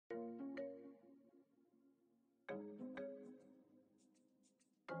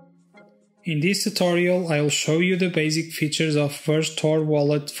In this tutorial, I will show you the basic features of Verge Tor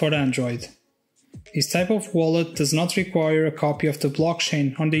wallet for Android. This type of wallet does not require a copy of the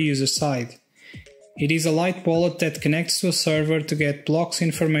blockchain on the user side. It is a light wallet that connects to a server to get blocks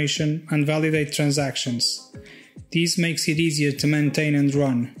information and validate transactions. This makes it easier to maintain and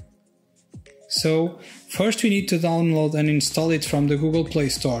run. So, first we need to download and install it from the Google Play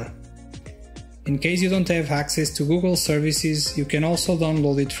Store. In case you don't have access to Google services, you can also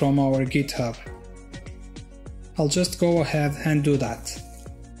download it from our GitHub. I'll just go ahead and do that.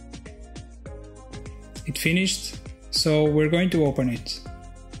 It finished, so we're going to open it.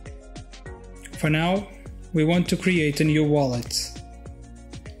 For now, we want to create a new wallet.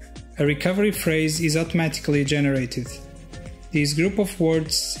 A recovery phrase is automatically generated. This group of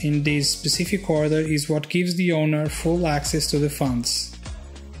words in this specific order is what gives the owner full access to the funds.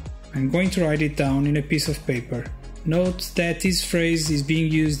 I'm going to write it down in a piece of paper. Note that this phrase is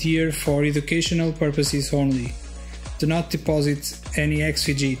being used here for educational purposes only. Do not deposit any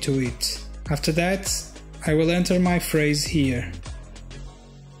XVG to it. After that, I will enter my phrase here.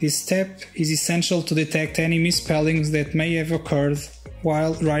 This step is essential to detect any misspellings that may have occurred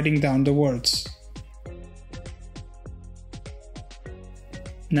while writing down the words.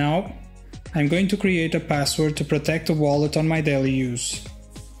 Now, I'm going to create a password to protect the wallet on my daily use.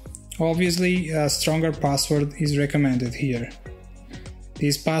 Obviously, a stronger password is recommended here.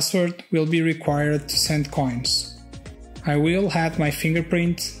 This password will be required to send coins. I will add my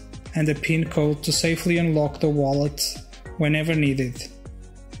fingerprint and a PIN code to safely unlock the wallet whenever needed.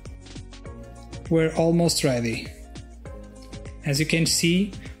 We're almost ready. As you can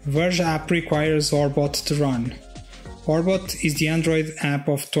see, Verge app requires Orbot to run. Orbot is the Android app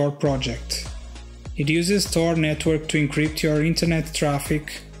of Tor project. It uses Tor network to encrypt your internet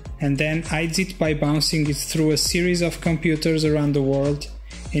traffic and then hides it by bouncing it through a series of computers around the world,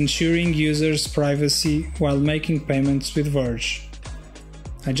 ensuring users' privacy while making payments with Verge.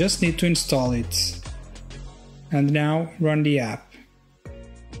 I just need to install it. And now run the app.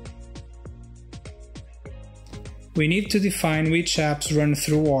 We need to define which apps run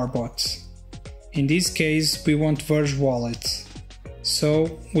through Orbot. In this case, we want Verge Wallet.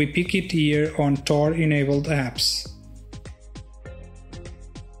 So we pick it here on Tor enabled apps.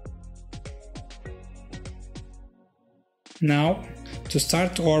 Now, to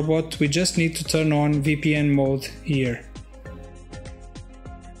start Orbot, we just need to turn on VPN mode here.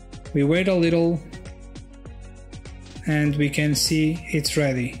 We wait a little and we can see it's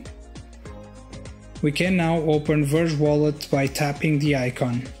ready. We can now open Verge Wallet by tapping the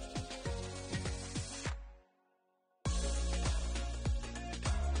icon.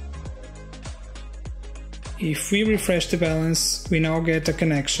 If we refresh the balance, we now get a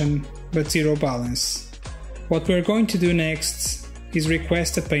connection, but zero balance. What we're going to do next is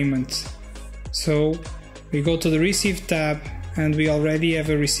request a payment. So we go to the Receive tab and we already have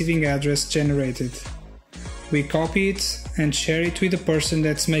a receiving address generated. We copy it and share it with the person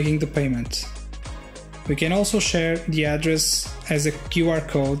that's making the payment. We can also share the address as a QR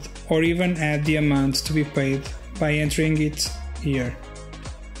code or even add the amount to be paid by entering it here.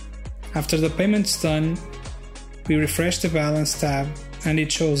 After the payment's done, we refresh the balance tab and it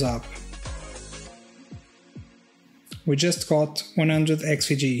shows up. We just got 100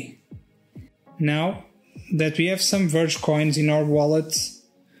 XVG. Now that we have some Verge coins in our wallet,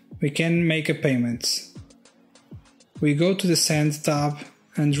 we can make a payment. We go to the Send tab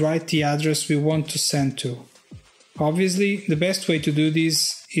and write the address we want to send to. Obviously, the best way to do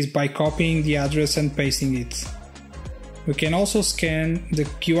this is by copying the address and pasting it. We can also scan the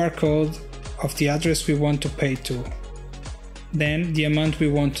QR code of the address we want to pay to. Then the amount we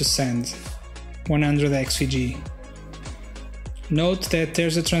want to send, 100 XVG. Note that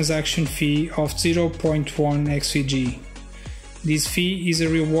there's a transaction fee of 0.1 XVG. This fee is a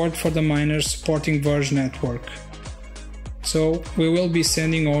reward for the miners supporting Verge network. So we will be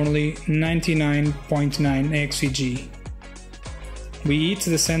sending only 99.9 XVG. We hit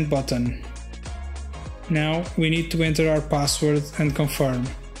the send button. Now we need to enter our password and confirm.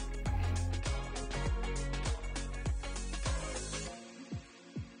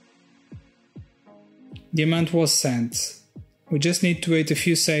 The amount was sent. We just need to wait a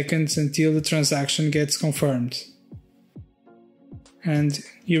few seconds until the transaction gets confirmed. And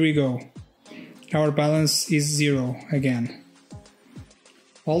here we go. Our balance is zero again.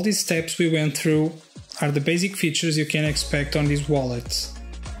 All these steps we went through are the basic features you can expect on this wallet.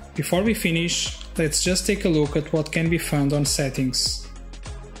 Before we finish, let's just take a look at what can be found on settings.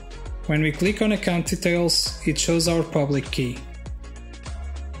 When we click on account details, it shows our public key.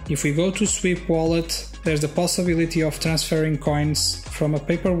 If we go to Sweep Wallet, there's the possibility of transferring coins from a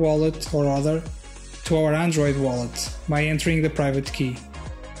paper wallet or other to our Android wallet by entering the private key.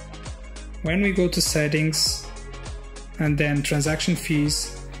 When we go to Settings and then Transaction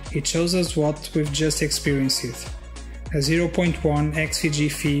Fees, it shows us what we've just experienced, a 0.1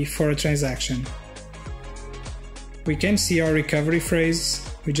 XVG fee for a transaction. We can see our recovery phrase,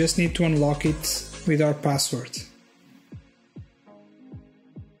 we just need to unlock it with our password.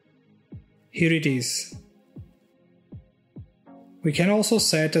 Here it is. We can also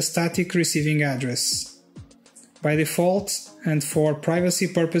set a static receiving address. By default, and for privacy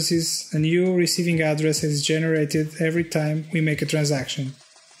purposes, a new receiving address is generated every time we make a transaction.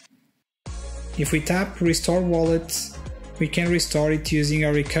 If we tap Restore Wallet, we can restore it using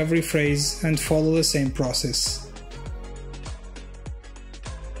our recovery phrase and follow the same process.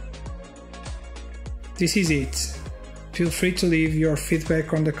 This is it. Feel free to leave your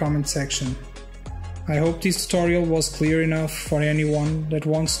feedback on the comment section. I hope this tutorial was clear enough for anyone that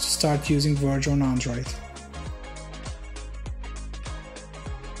wants to start using Verge on Android.